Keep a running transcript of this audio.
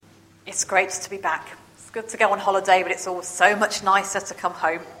It's great to be back. It's good to go on holiday, but it's always so much nicer to come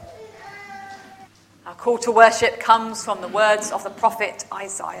home. Our call to worship comes from the words of the prophet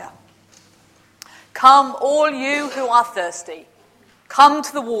Isaiah. Come, all you who are thirsty, come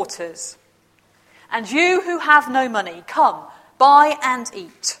to the waters. And you who have no money, come, buy and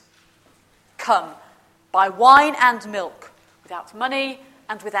eat. Come, buy wine and milk, without money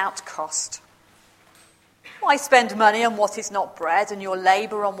and without cost. Why spend money on what is not bread, and your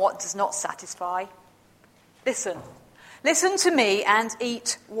labour on what does not satisfy? Listen to me and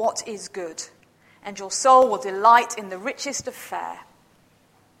eat what is good, and your soul will delight in the richest of fare.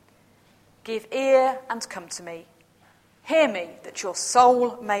 Give ear and come to me. Hear me, that your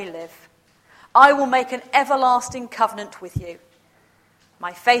soul may live. I will make an everlasting covenant with you,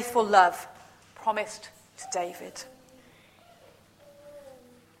 my faithful love promised to David.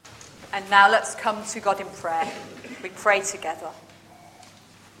 And now let's come to God in prayer. We pray together.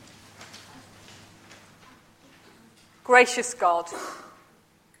 Gracious God,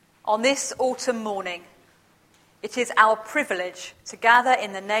 on this autumn morning, it is our privilege to gather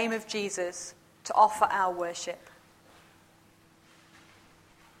in the name of Jesus to offer our worship.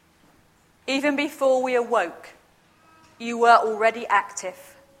 Even before we awoke, you were already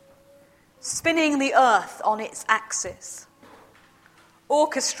active, spinning the earth on its axis,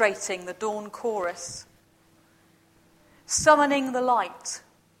 orchestrating the dawn chorus, summoning the light,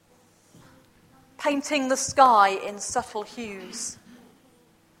 painting the sky in subtle hues,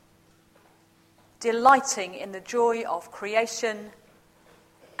 delighting in the joy of creation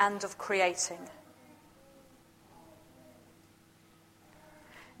and of creating.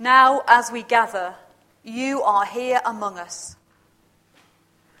 Now, as we gather, you are here among us,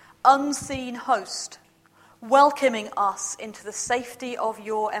 unseen host, welcoming us into the safety of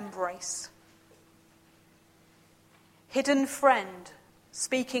your embrace. Hidden friend,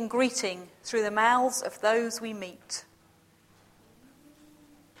 speaking greeting through the mouths of those we meet.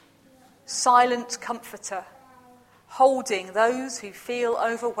 Silent comforter, holding those who feel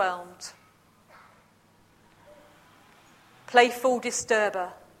overwhelmed. Playful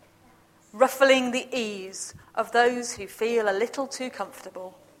disturber, ruffling the ease of those who feel a little too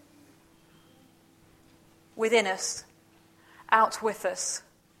comfortable. Within us, out with us,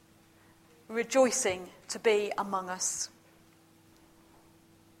 rejoicing to be among us.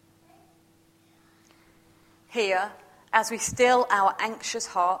 Here, as we still our anxious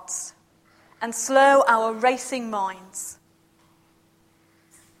hearts and slow our racing minds.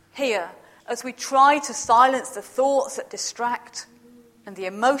 Here, as we try to silence the thoughts that distract and the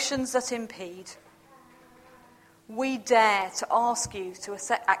emotions that impede, we dare to ask you to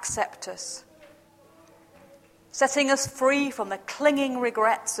accept us, setting us free from the clinging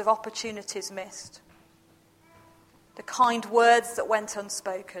regrets of opportunities missed, the kind words that went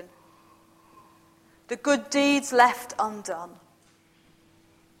unspoken, the good deeds left undone,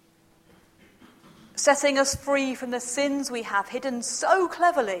 setting us free from the sins we have hidden so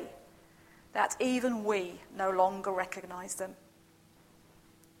cleverly that even we no longer recognize them,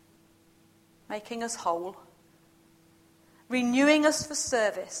 making us whole, renewing us for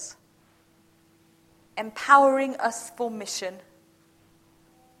service, empowering us for mission,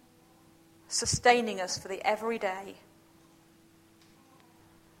 sustaining us for the everyday.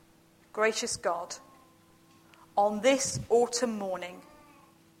 Gracious God, on this autumn morning,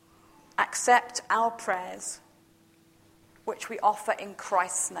 accept our prayers, which we offer in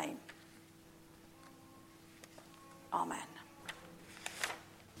Christ's name. Amen.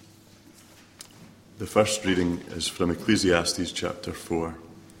 The first reading is from Ecclesiastes chapter 4,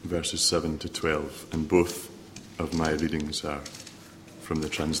 verses 7 to 12, and both of my readings are from the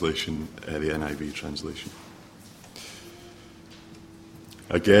translation, the NIV translation.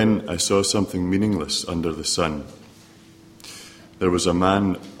 Again, I saw something meaningless under the sun. There was a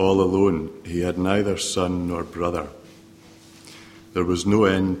man all alone. He had neither son nor brother. There was no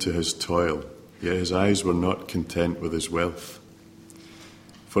end to his toil, yet his eyes were not content with his wealth.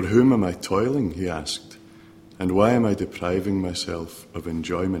 For whom am I toiling, he asked, and why am I depriving myself of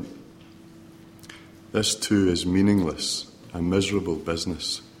enjoyment? This too is meaningless, a miserable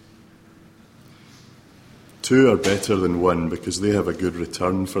business. Two are better than one because they have a good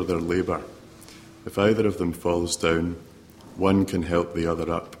return for their labour. If either of them falls down, one can help the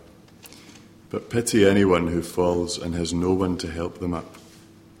other up. But pity anyone who falls and has no one to help them up.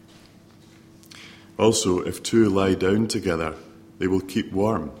 Also, if two lie down together, they will keep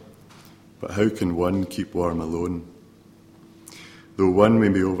warm. But how can one keep warm alone? Though one may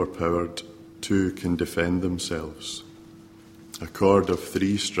be overpowered, two can defend themselves. A cord of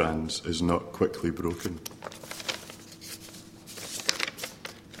 3 strands is not quickly broken.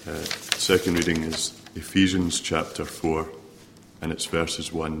 Second reading is Ephesians chapter 4, and it's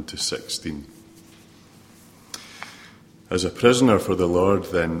verses 1 to 16. As a prisoner for the Lord,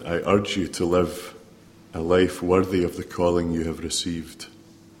 then, I urge you to live a life worthy of the calling you have received.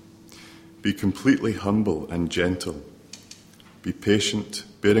 Be completely humble and gentle. Be patient,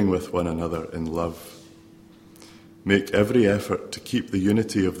 bearing with one another in love. Make every effort to keep the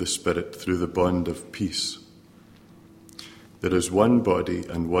unity of the Spirit through the bond of peace. There is one body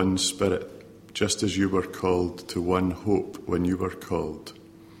and one Spirit, just as you were called to one hope when you were called.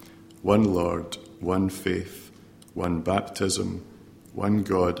 One Lord, one faith, one baptism, one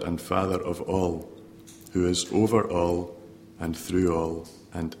God and Father of all, who is over all and through all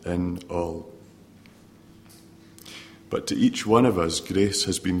and in all. But to each one of us grace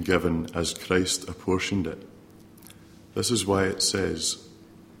has been given as Christ apportioned it. This is why it says,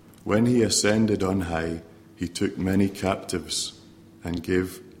 when he ascended on high, he took many captives and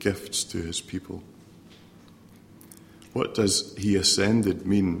gave gifts to his people. What does he ascended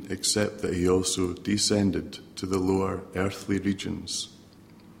mean except that he also descended to the lower earthly regions?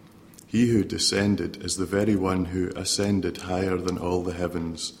 He who descended is the very one who ascended higher than all the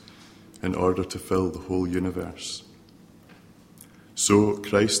heavens in order to fill the whole universe. So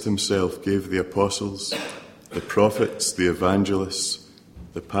Christ himself gave the apostles, the prophets, the evangelists,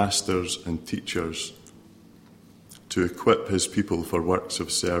 the pastors and teachers to equip his people for works of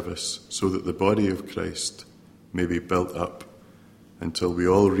service, so that the body of Christ may be built up until we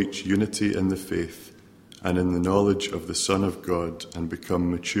all reach unity in the faith and in the knowledge of the Son of God and become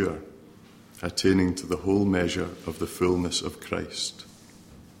mature, attaining to the whole measure of the fullness of Christ.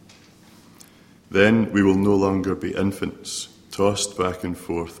 Then we will no longer be infants, tossed back and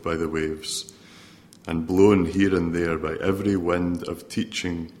forth by the waves, and blown here and there by every wind of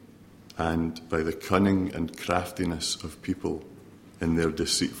teaching and by the cunning and craftiness of people in their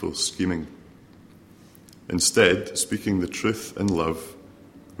deceitful scheming. Instead, speaking the truth in love,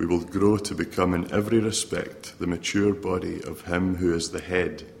 we will grow to become in every respect the mature body of him who is the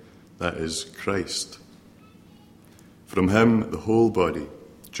head, that is, Christ. From him, the whole body,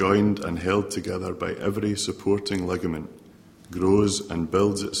 joined and held together by every supporting ligament, grows and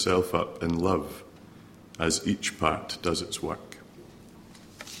builds itself up in love, as each part does its work.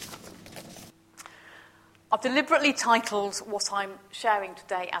 I've deliberately titled what I'm sharing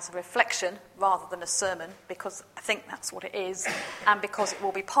today as a reflection rather than a sermon, because I think that's what it is, and because it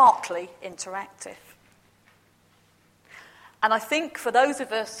will be partly interactive. And I think for those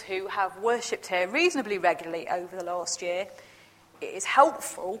of us who have worshipped here reasonably regularly over the last year, it is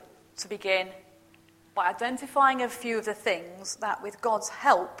helpful to begin by identifying a few of the things that, with God's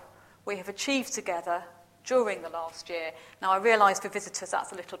help, we have achieved together during the last year. Now, I realise for visitors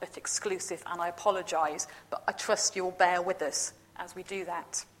that's a little bit exclusive, and I apologise, but I trust you'll bear with us as we do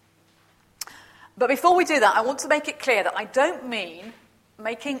that. But before we do that, I want to make it clear that I don't mean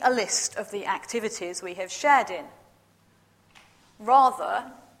making a list of the activities we have shared in.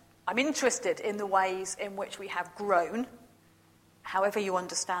 Rather, I'm interested in the ways in which we have grown, however you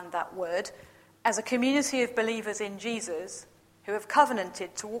understand that word, as a community of believers in Jesus who have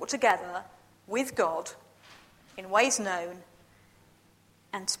covenanted to walk together with God in ways known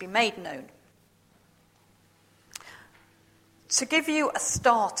and to be made known. To give you a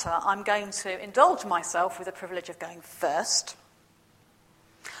starter, I'm going to indulge myself with the privilege of going first.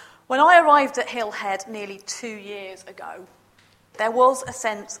 When I arrived at Hillhead nearly 2 years ago, there was a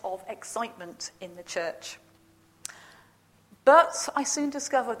sense of excitement in the church. But I soon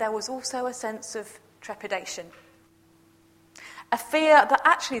discovered there was also a sense of trepidation. A fear that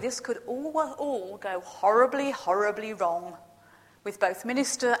actually this could all go horribly, horribly wrong, with both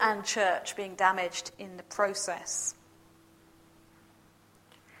minister and church being damaged in the process.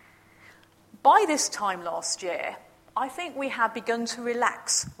 By this time last year, I think we had begun to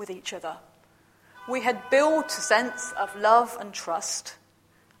relax with each other. We had built a sense of love and trust.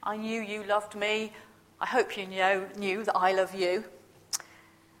 I knew you loved me. I hope you knew that I love you.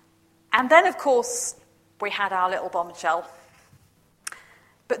 And then, of course, we had our little bombshell.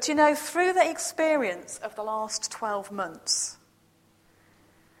 But, through the experience of the last 12 months,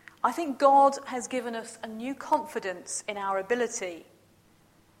 I think God has given us a new confidence in our ability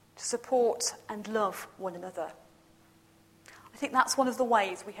to support and love one another. I think that's one of the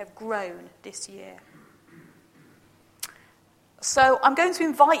ways we have grown this year. So I'm going to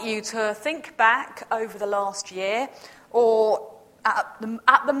invite you to think back over the last year, or at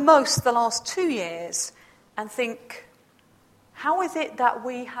the most the last 2 years, and think, how is it that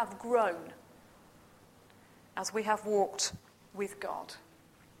we have grown as we have walked with God?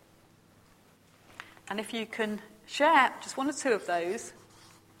 And if you can share just one or two of those,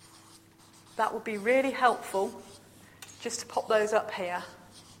 that would be really helpful just to pop those up here.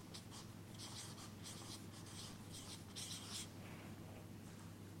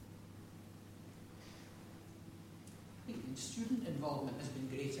 Student involvement has been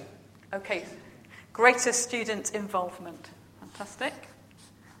greater. Okay, greater student involvement. Fantastic.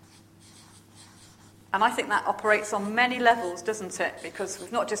 And I think that operates on many levels, doesn't it? Because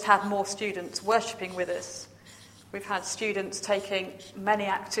we've not just had more students worshipping with us, we've had students taking many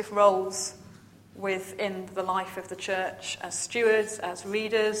active roles within the life of the church as stewards, as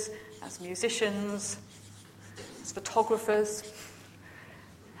readers, as musicians, as photographers,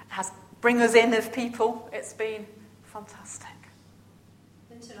 as bringers in of people. It's been fantastic.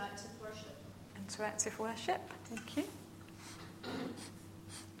 Interactive worship. Interactive worship, thank you.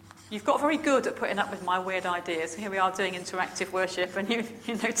 You've got very good at putting up with my weird ideas. Here we are doing interactive worship and you're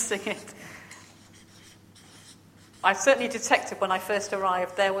noticing it. I certainly detected when I first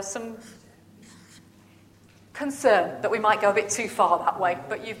arrived there was some concern that we might go a bit too far that way,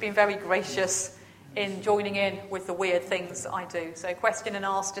 but you've been very gracious in joining in with the weird things that I do. So question and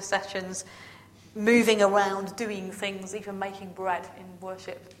answer sessions, moving around, doing things, even making bread in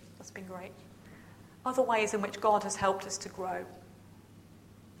worship. That's been great. Other ways in which God has helped us to grow.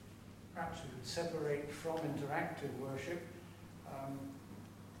 Perhaps we could separate from interactive worship,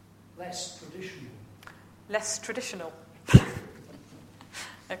 less traditional. Less traditional.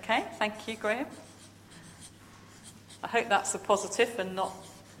 Okay, thank you, Graham. I hope that's a positive and not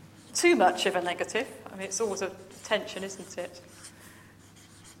too much of a negative. I mean, it's always a tension, isn't it?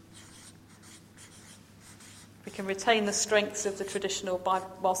 We can retain the strengths of the traditional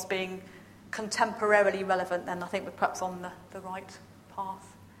whilst being contemporarily relevant, then I think we're perhaps on the right path.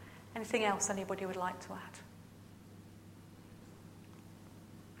 Anything else anybody would like to add?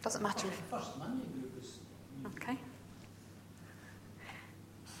 Doesn't matter if... The first Monday group is... Okay.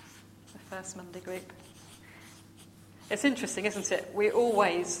 The first Monday group. It's interesting, isn't it? We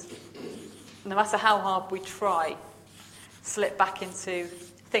always, no matter how hard we try, slip back into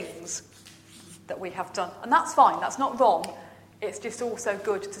things that we have done. And that's fine, that's not wrong. It's just also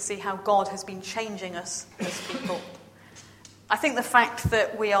good to see how God has been changing us as people. I think the fact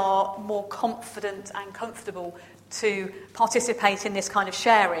that we are more confident and comfortable to participate in this kind of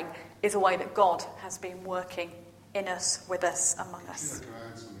sharing is a way that God has been working in us, with us, among us.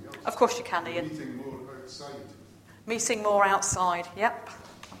 Of course you can, Ian. Meeting more outside. Meeting more outside, yep.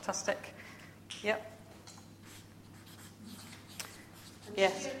 Fantastic. Yep. And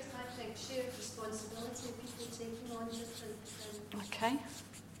Yes. shared responsibility, people taking on different Okay.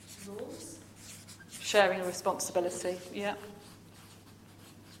 roles. Sharing responsibility, yeah.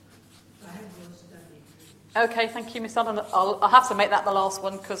 Okay, thank you, Miss Allen. I'll have to make that the last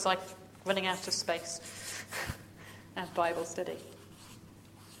one because I'm running out of space. And Bible study.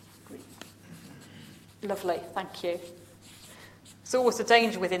 Lovely, thank you. It's always a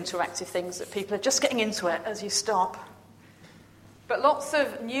danger with interactive things that people are just getting into it as you stop. But lots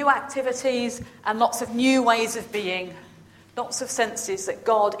of new activities and lots of new ways of being. Lots of senses that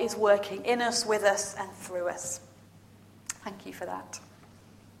God is working in us, with us, and through us. Thank you for that.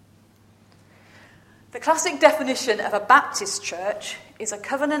 The classic definition of a Baptist church is a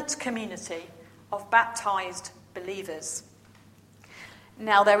covenant community of baptised believers.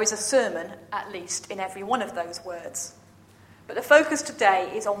 Now, there is a sermon, at least, in every one of those words. But the focus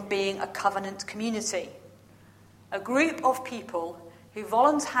today is on being a covenant community, a group of people who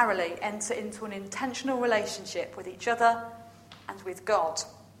voluntarily enter into an intentional relationship with each other and with God.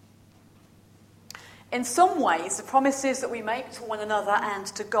 In some ways, the promises that we make to one another and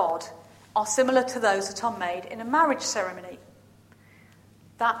to God are similar to those that are made in a marriage ceremony.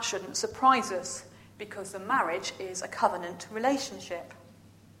 That shouldn't surprise us, because the marriage is a covenant relationship.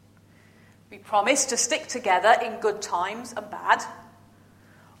 We promise to stick together in good times and bad,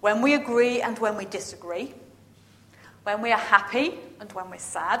 when we agree and when we disagree, when we are happy and when we're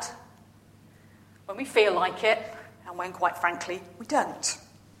sad, when we feel like it and when, quite frankly, we don't.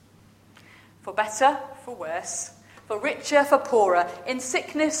 For better, for worse, for richer, for poorer, in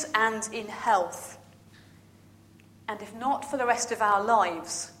sickness and in health. And if not for the rest of our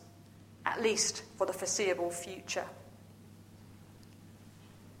lives, at least for the foreseeable future.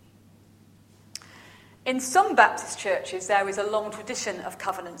 In some Baptist churches, there is a long tradition of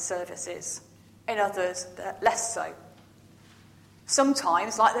covenant services. In others, less so.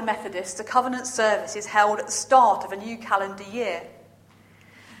 Sometimes, like the Methodists, a covenant service is held at the start of a new calendar year.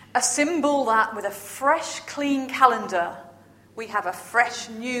 A symbol that with a fresh, clean calendar, we have a fresh,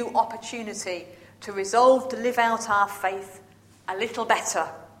 new opportunity to resolve to live out our faith a little better,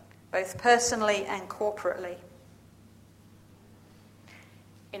 both personally and corporately.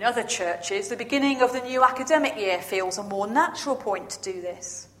 In other churches, the beginning of the new academic year feels a more natural point to do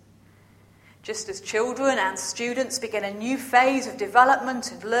this. Just as children and students begin a new phase of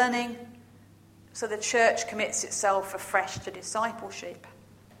development and learning, so the church commits itself afresh to discipleship.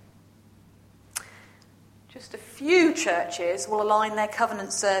 Just a few churches will align their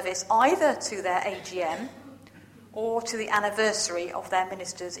covenant service either to their AGM or to the anniversary of their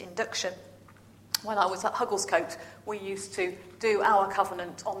minister's induction. When I was at Hugglescote, we used to do our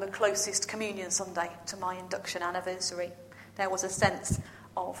covenant on the closest communion Sunday to my induction anniversary. There was a sense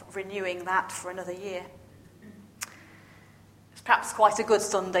of renewing that for another year. It's perhaps quite a good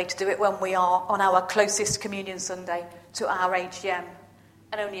Sunday to do it when we are on our closest communion Sunday to our AGM,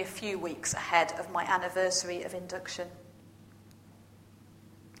 and only a few weeks ahead of my anniversary of induction.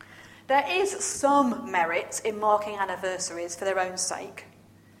 There is some merit in marking anniversaries for their own sake,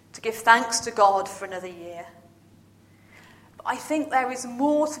 to give thanks to God for another year. But I think there is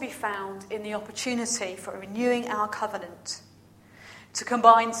more to be found in the opportunity for renewing our covenant, to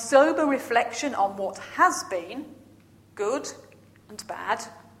combine sober reflection on what has been, good and bad,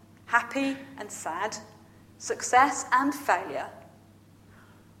 happy and sad, success and failure,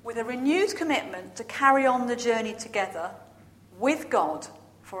 with a renewed commitment to carry on the journey together with God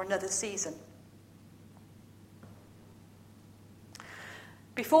for another season.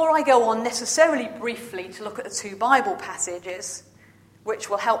 Before I go on necessarily briefly to look at the two Bible passages, which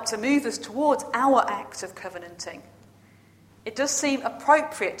will help to move us towards our act of covenanting, it does seem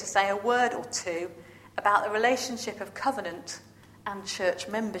appropriate to say a word or two about the relationship of covenant and church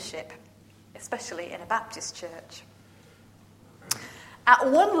membership, especially in a Baptist church.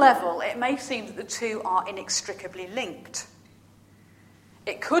 At one level, it may seem that the two are inextricably linked.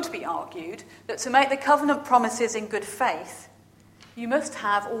 It could be argued that to make the covenant promises in good faith, you must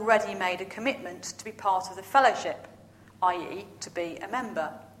have already made a commitment to be part of the fellowship, i.e., to be a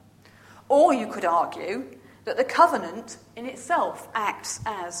member. Or you could argue that the covenant in itself acts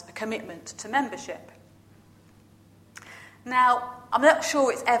as a commitment to membership. Now, I'm not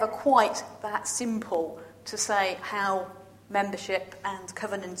sure it's ever quite that simple to say how membership and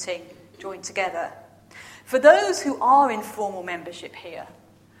covenanting join together. For those who are in formal membership here,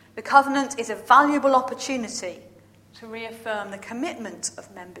 the covenant is a valuable opportunity to reaffirm the commitment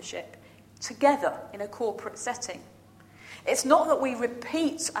of membership together in a corporate setting. It's not that we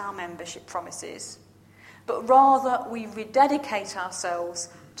repeat our membership promises, but rather we rededicate ourselves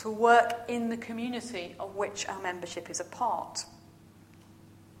to work in the community of which our membership is a part.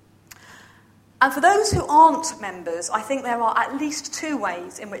 And for those who aren't members, I think there are at least two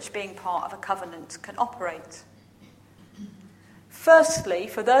ways in which being part of a covenant can operate. Firstly,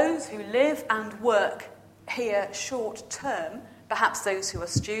 for those who live and work here short term, perhaps those who are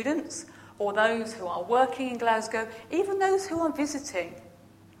students or those who are working in Glasgow, even those who are visiting,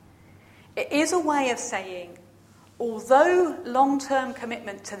 it is a way of saying, although long-term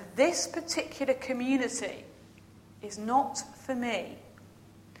commitment to this particular community is not for me,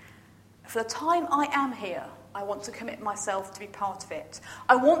 for the time I am here, I want to commit myself to be part of it.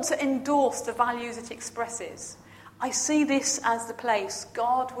 I want to endorse the values it expresses. I see this as the place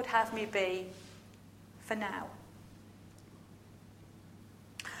God would have me be for now.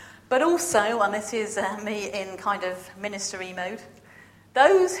 But also, and this is me in kind of ministry mode,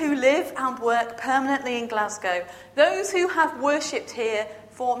 those who live and work permanently in Glasgow, those who have worshipped here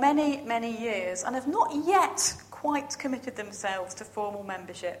for many, many years and have not yet quite committed themselves to formal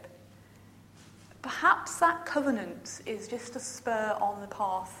membership, perhaps that covenant is just a spur on the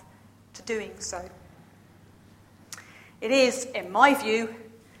path to doing so. It is, in my view,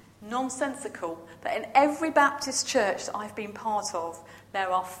 nonsensical that in every Baptist church that I've been part of, there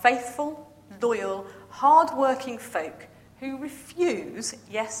are faithful, loyal, hard-working folk who refuse,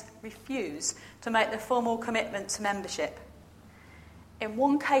 yes, refuse, to make the formal commitment to membership. In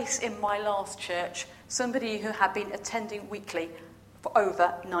one case in my last church, somebody who had been attending weekly for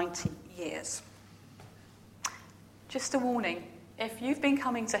over 90 years. Just a warning, if you've been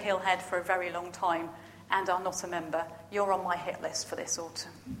coming to Hillhead for a very long time and are not a member, you're on my hit list for this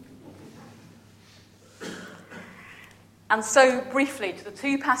autumn. And so, briefly, to the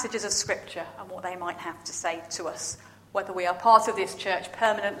two passages of Scripture and what they might have to say to us, whether we are part of this church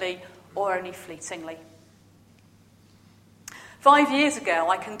permanently or only fleetingly. 5 years ago,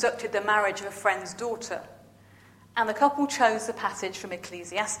 I conducted the marriage of a friend's daughter, and the couple chose the passage from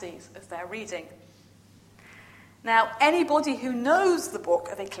Ecclesiastes as their reading. Now, anybody who knows the book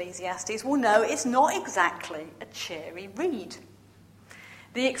of Ecclesiastes will know it's not exactly a cheery read.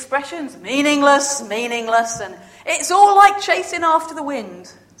 The expressions meaningless, and it's all like chasing after the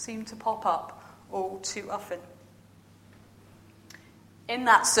wind seem to pop up all too often. In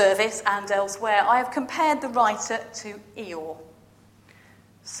that service and elsewhere, I have compared the writer to Eeyore.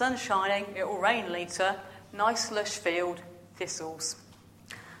 Sun shining, it will rain later, nice lush field, thistles.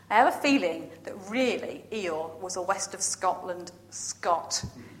 I have a feeling that really Eeyore was a west of Scotland Scot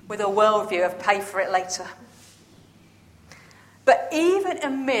with a worldview of pay for it later. But even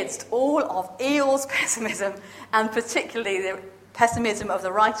amidst all of Eeyore's pessimism, and particularly the pessimism of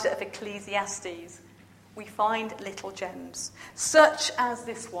the writer of Ecclesiastes, we find little gems, such as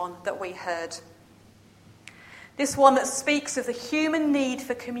this one that we heard. This one that speaks of the human need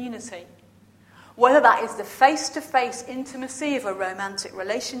for community, whether that is the face-to-face intimacy of a romantic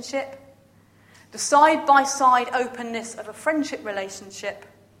relationship, the side-by-side openness of a friendship relationship,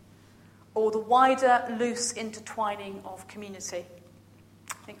 or the wider, loose intertwining of community.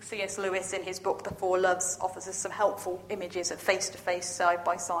 I think C.S. Lewis, in his book The Four Loves, offers us some helpful images of face-to-face,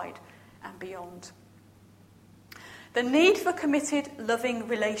 side-by-side, and beyond. The need for committed, loving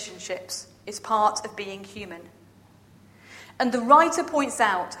relationships is part of being human. And the writer points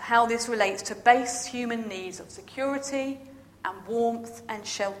out how this relates to base human needs of security and warmth and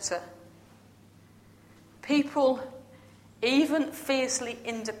shelter. People, even fiercely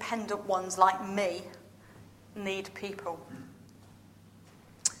independent ones like me, need people.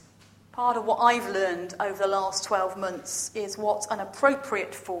 Part of what I've learned over the last 12 months is what an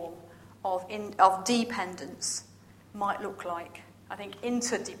appropriate form of dependence might look like. I think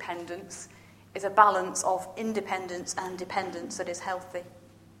interdependence is a balance of independence and dependence that is healthy.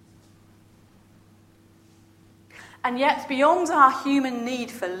 And yet, beyond our human need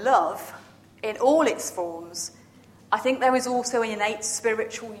for love, in all its forms, I think there is also an innate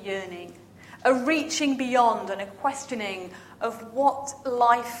spiritual yearning, a reaching beyond and a questioning of what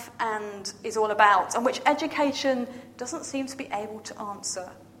life is all about, and which education doesn't seem to be able to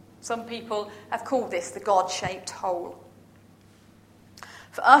answer. Some people have called this the God-shaped hole.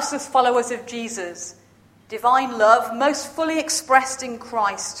 For us as followers of Jesus, divine love, most fully expressed in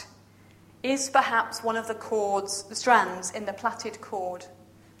Christ, is perhaps one of the strands in the plaited cord.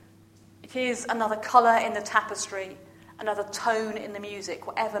 It is another colour in the tapestry, another tone in the music,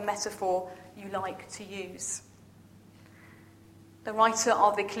 whatever metaphor you like to use. The writer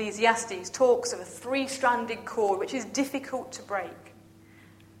of Ecclesiastes talks of a three-stranded cord which is difficult to break,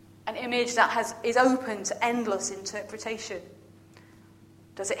 an image that is open to endless interpretation.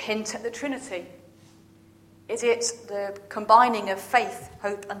 Does it hint at the Trinity? Is it the combining of faith,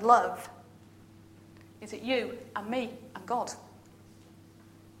 hope, and love? Is it you and me and God?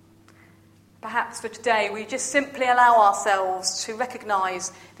 Perhaps for today we just simply allow ourselves to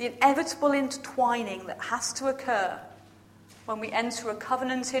recognise the inevitable intertwining that has to occur when we enter a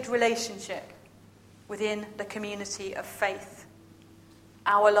covenanted relationship within the community of faith.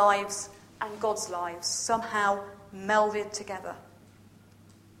 Our lives and God's lives somehow melded together.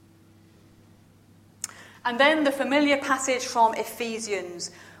 And then the familiar passage from Ephesians,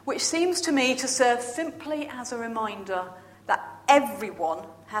 which seems to me to serve simply as a reminder that everyone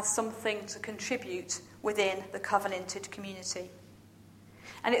has something to contribute within the covenanted community.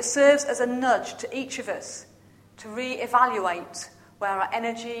 And it serves as a nudge to each of us to re-evaluate where our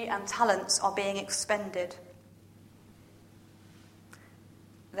energy and talents are being expended.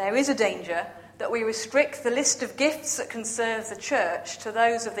 There is a danger that we restrict the list of gifts that can serve the church to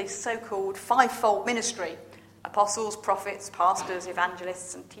those of the so-called fivefold ministry: apostles, prophets, pastors,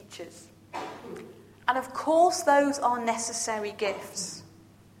 evangelists, and teachers. And of course those are necessary gifts.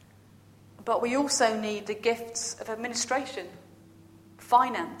 But we also need the gifts of administration,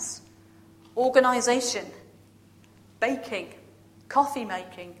 finance, organisation, baking, coffee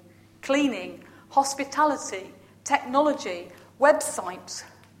making, cleaning, hospitality, technology, website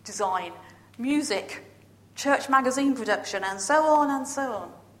design, music, church magazine production, and so on and so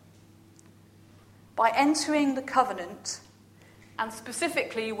on. By entering the covenant, and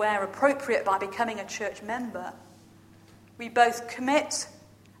specifically where appropriate by becoming a church member, we both commit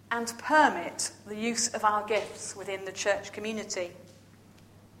and permit the use of our gifts within the church community.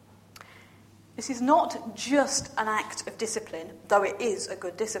 This is not just an act of discipline, though it is a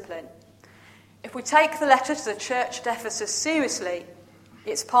good discipline. If we take the letter to the church at Ephesus seriously,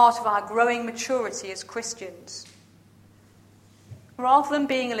 it's part of our growing maturity as Christians. Rather than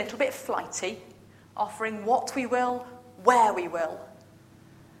being a little bit flighty, offering what we will, where we will,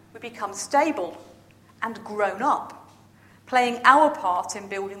 we become stable and grown up, playing our part in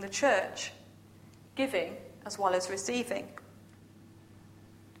building the church, giving as well as receiving.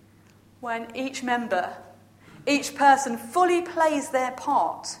 When each member, each person fully plays their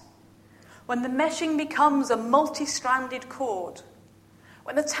part, when the meshing becomes a multi-stranded cord,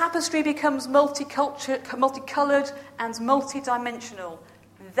 When the tapestry becomes multicoloured and multidimensional,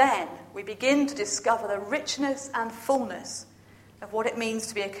 then we begin to discover the richness and fullness of what it means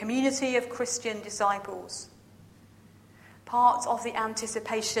to be a community of Christian disciples. Part of the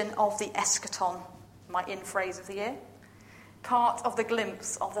anticipation of the eschaton, my in phrase of the year. Part of the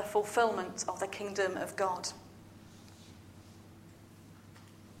glimpse of the fulfilment of the kingdom of God.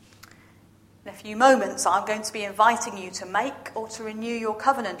 In a few moments, I'm going to be inviting you to make or to renew your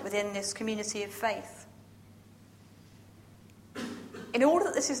covenant within this community of faith. In order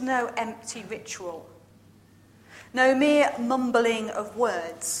that this is no empty ritual, no mere mumbling of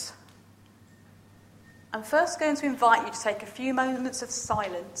words, I'm first going to invite you to take a few moments of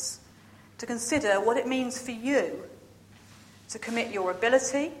silence to consider what it means for you to commit your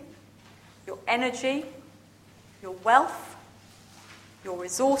ability, your energy, your wealth, your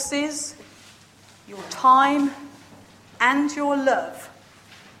resources, your time, and your love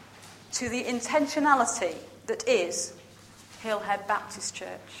to the intentionality that is Hillhead Baptist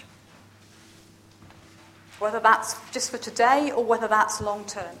Church. Whether that's just for today or whether that's long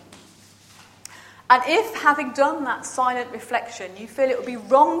term. And if, having done that silent reflection, you feel it would be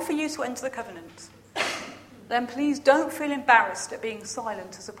wrong for you to enter the covenant, then please don't feel embarrassed at being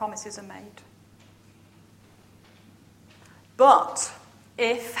silent as the promises are made. But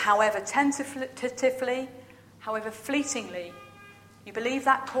if, however tentatively, however fleetingly, you believe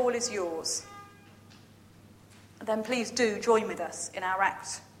that call is yours, then please do join with us in our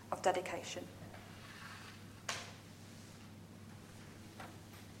act of dedication.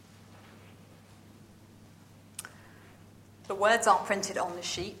 The words are printed on the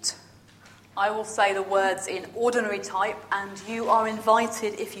sheet. I will say the words in ordinary type, and you are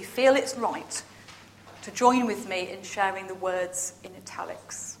invited, if you feel it's right, to join with me in sharing the words in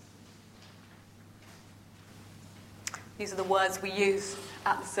italics. These are the words we used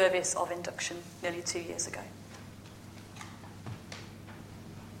at the service of induction nearly 2 years ago.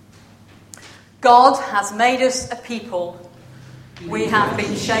 God has made us a people. We have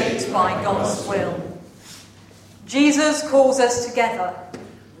been shaped by God's will. Jesus calls us together.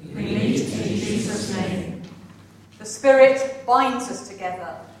 We meet in Jesus' name. The Spirit binds us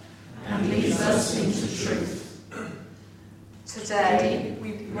together and leads us into truth. Today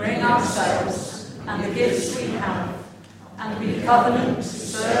we bring ourselves and the gifts we have, and we covenant to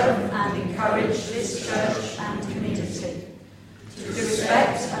serve and encourage this church and community, to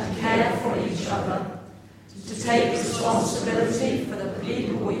respect and care for each other, to take responsibility for the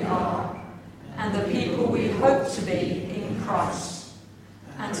people we are and the people we hope to be in Christ,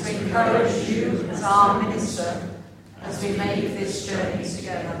 and to encourage you as our minister as we make this journey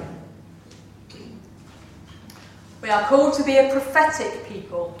together. We are called to be a prophetic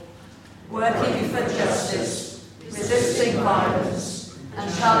people, working for justice, resisting violence,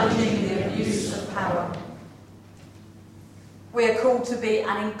 and challenging the abuse of power. We are called to be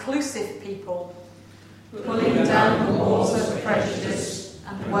an inclusive people, pulling down the walls of prejudice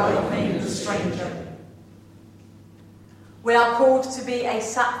and welcoming the stranger. We are called to be a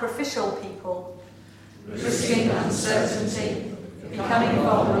sacrificial people, risking uncertainty, becoming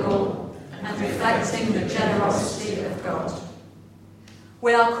vulnerable, and reflecting the generosity of God.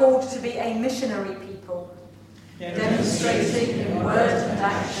 We are called to be a missionary people, demonstrating in word and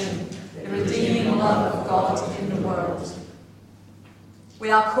action the redeeming love of God in the world.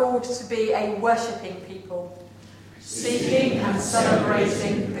 We are called to be a worshipping people, seeking and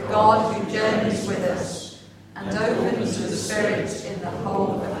celebrating the God who journeys with us and opens the Spirit in the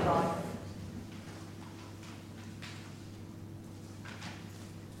whole of life.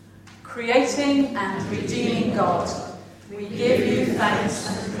 Creating and redeeming God, we give you thanks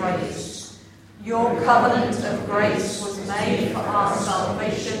and praise. Your covenant of grace was made for our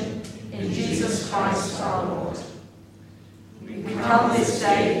salvation in Jesus Christ our Lord. We come this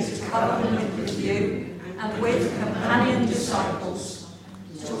day to covenant with you and with companion disciples,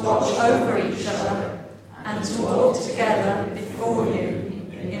 to watch over each other and to walk together before you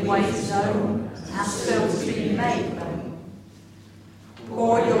in ways known and still to be made known.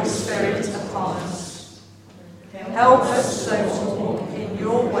 Pour your Spirit upon us. Help us so to walk in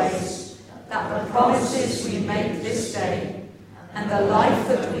your ways that the promises we make this day and the life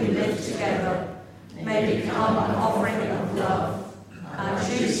that we live together may become an offering of love, our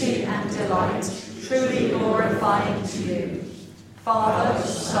duty and delight, truly glorifying to you, Father,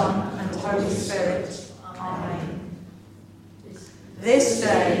 Son, and Holy Spirit. Amen. This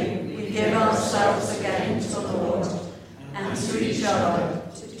day we give ourselves again to the Lord and to each other,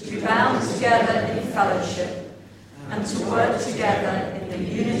 to be bound together in fellowship and to work together in the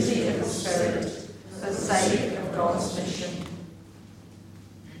unity of the Spirit for the sake of God's mission.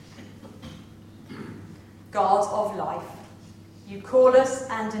 God of life, you call us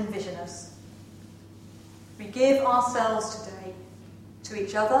and envision us. We give ourselves today to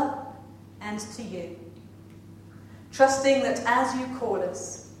each other and to you, trusting that as you call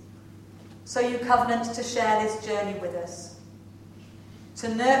us, so you covenant to share this journey with us,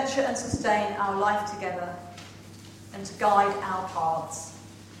 to nurture and sustain our life together, and to guide our paths.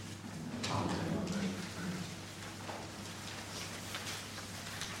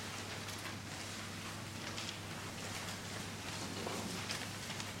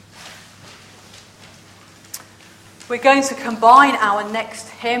 We're going to combine our next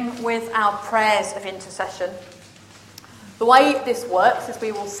hymn with our prayers of intercession. The way this works is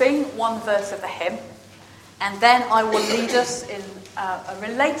we will sing one verse of the hymn, and then I will lead us in a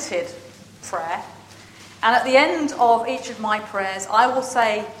related prayer. And at the end of each of my prayers, I will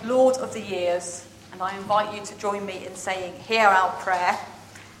say, Lord of the years, and I invite you to join me in saying, hear our prayer,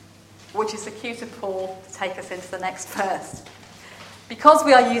 which is the cue to Paul to take us into the next verse. Because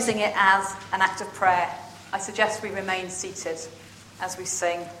we are using it as an act of prayer, I suggest we remain seated as we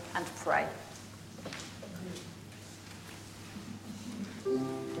sing and pray.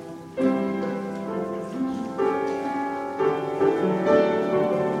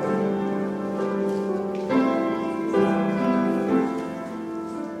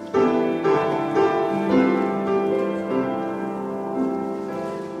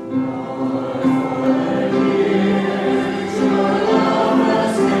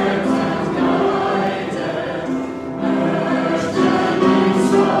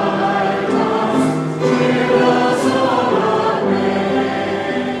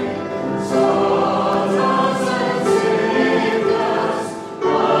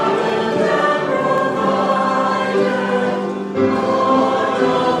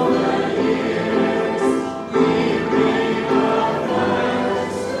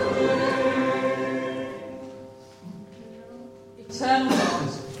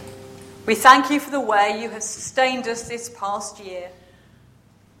 We thank you for the way you have sustained us this past year,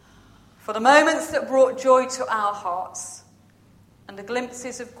 for the moments that brought joy to our hearts and the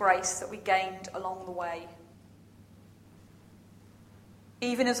glimpses of grace that we gained along the way.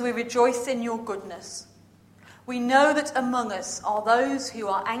 Even as we rejoice in your goodness, we know that among us are those who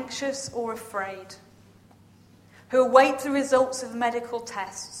are anxious or afraid, who await the results of medical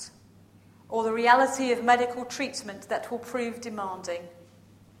tests or the reality of medical treatment that will prove demanding.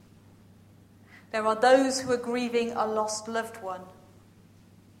 There are those who are grieving a lost loved one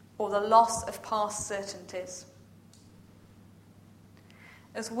or the loss of past certainties.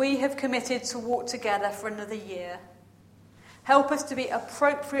 As we have committed to walk together for another year, help us to be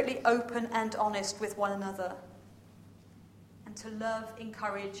appropriately open and honest with one another, and to love,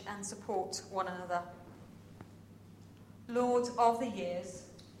 encourage, and support one another. Lord of the years,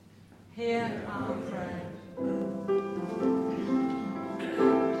 hear our prayer.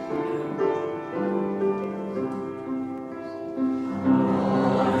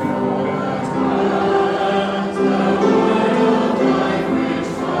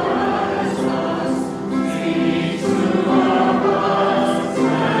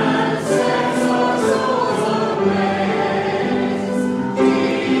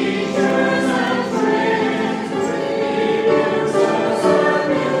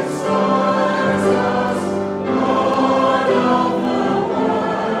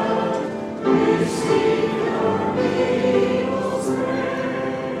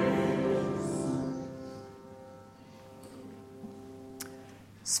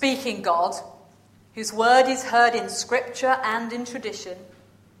 Speaking God, whose word is heard in scripture and in tradition,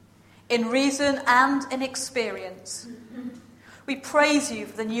 in reason and in experience, we praise you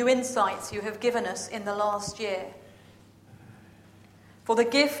for the new insights you have given us in the last year, for the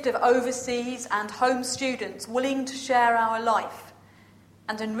gift of overseas and home students willing to share our life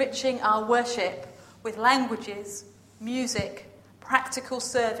and enriching our worship with languages, music, practical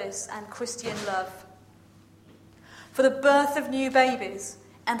service and Christian love, for the birth of new babies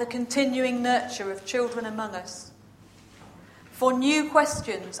and the continuing nurture of children among us, for new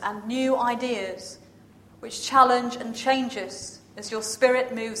questions and new ideas which challenge and change us as your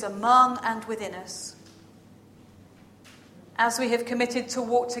Spirit moves among and within us. As we have committed to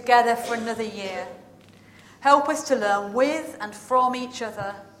walk together for another year, help us to learn with and from each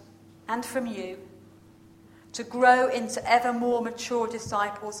other and from you, to grow into ever more mature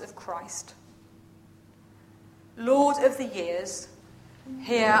disciples of Christ. Lord of the years,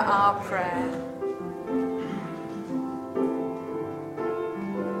 hear our prayer.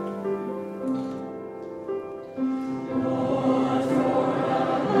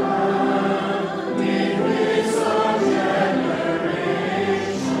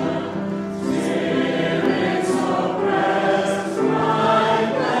 Spirit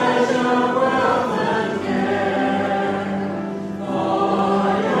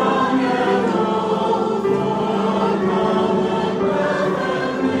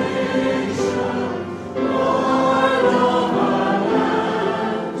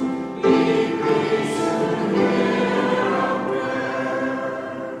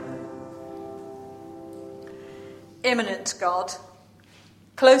immanent God,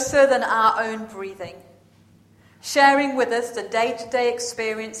 closer than our own breathing, sharing with us the day-to-day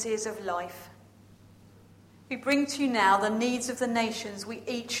experiences of life. We bring to you now the needs of the nations we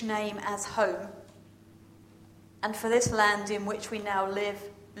each name as home, and for this land in which we now live,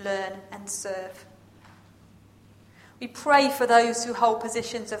 learn and serve. We pray for those who hold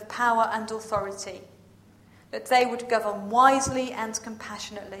positions of power and authority, that they would govern wisely and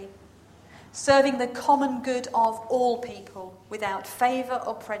compassionately, serving the common good of all people without favour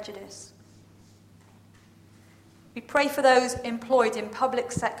or prejudice. We pray for those employed in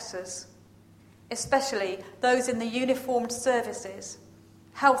public sectors, especially those in the uniformed services,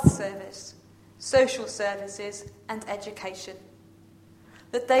 health service, social services and education,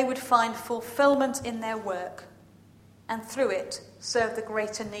 that they would find fulfilment in their work and through it serve the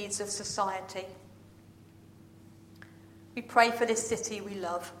greater needs of society. We pray for this city we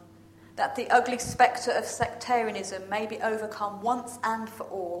love, that the ugly spectre of sectarianism may be overcome once and for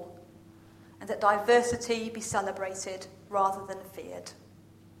all, and that diversity be celebrated rather than feared.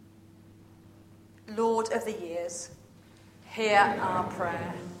 Lord of the years, hear our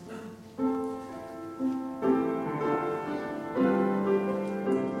prayer.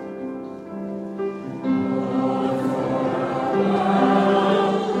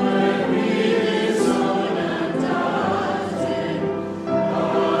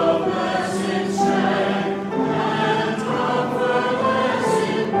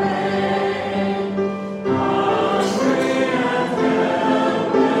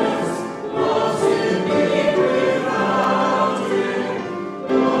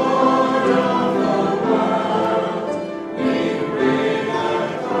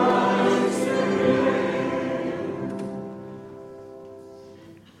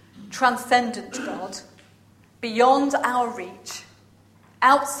 Transcendent God, beyond our reach,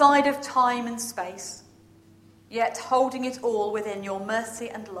 outside of time and space, yet holding it all within your mercy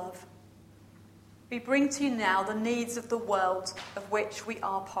and love. We bring to you now the needs of the world of which we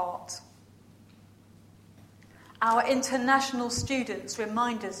are part. Our international students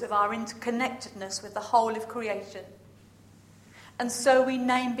remind us of our interconnectedness with the whole of creation. And so we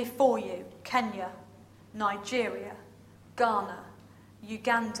name before you Kenya, Nigeria, Ghana,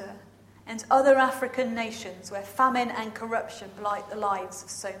 Uganda, and other African nations where famine and corruption blight the lives of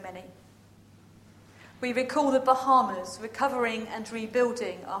so many. We recall the Bahamas recovering and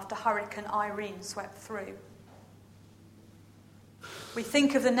rebuilding after Hurricane Irene swept through. We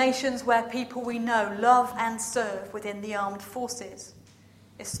think of the nations where people we know love and serve within the armed forces,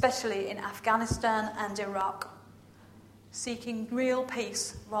 especially in Afghanistan and Iraq, seeking real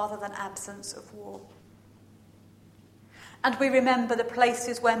peace rather than absence of war. And we remember the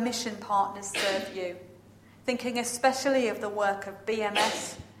places where mission partners serve you, thinking especially of the work of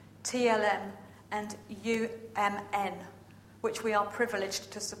BMS, TLM, and UMN, which we are privileged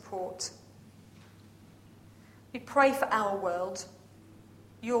to support. We pray for our world,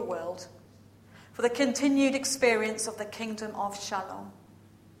 your world, for the continued experience of the kingdom of Shalom.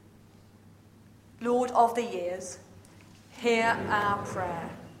 Lord of the years, hear our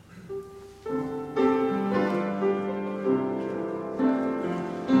prayer.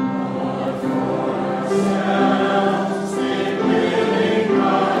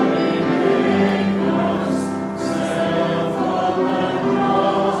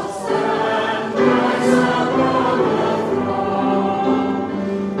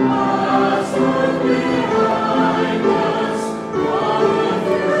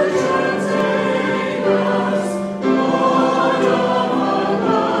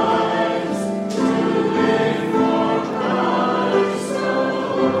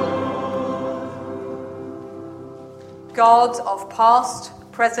 God of past,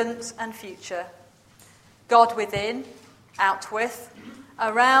 present and future, God within, out with,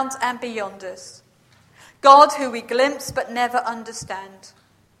 around and beyond us, God who we glimpse but never understand,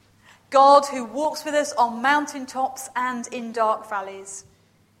 God who walks with us on mountaintops and in dark valleys,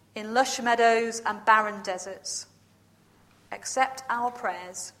 in lush meadows and barren deserts. Accept our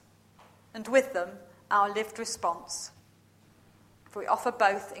prayers, and with them our lived response. For we offer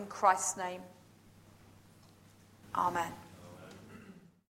both in Christ's name. Amen.